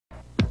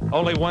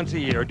Only once a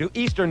year do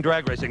Eastern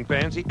drag racing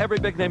fans see every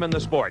big name in the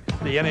sport.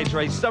 The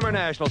NHRA Summer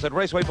Nationals at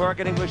Raceway Park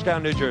in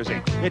Englishtown, New Jersey.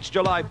 It's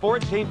July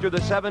 14th through the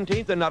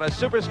 17th, and not a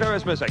superstar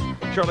is missing.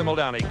 Shirley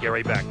Muldowney,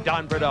 Gary Beck,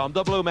 Don Prudhomme,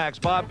 the Blue Max,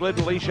 Bob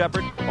Glidden, Lee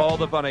Shepard, all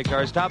the funny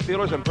cars, top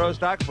fuelers, and pro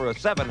stocks for a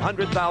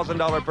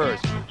 $700,000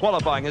 purse.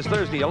 Qualifying is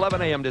Thursday,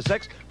 11 a.m. to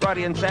 6,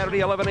 Friday and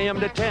Saturday, 11 a.m.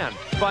 to 10.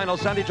 Final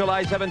Sunday,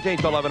 July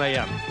 17th, 11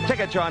 a.m.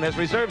 Ticketron has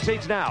reserved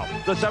seats now.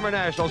 The Summer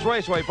Nationals,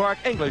 Raceway Park,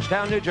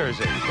 Englishtown, New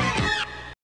Jersey.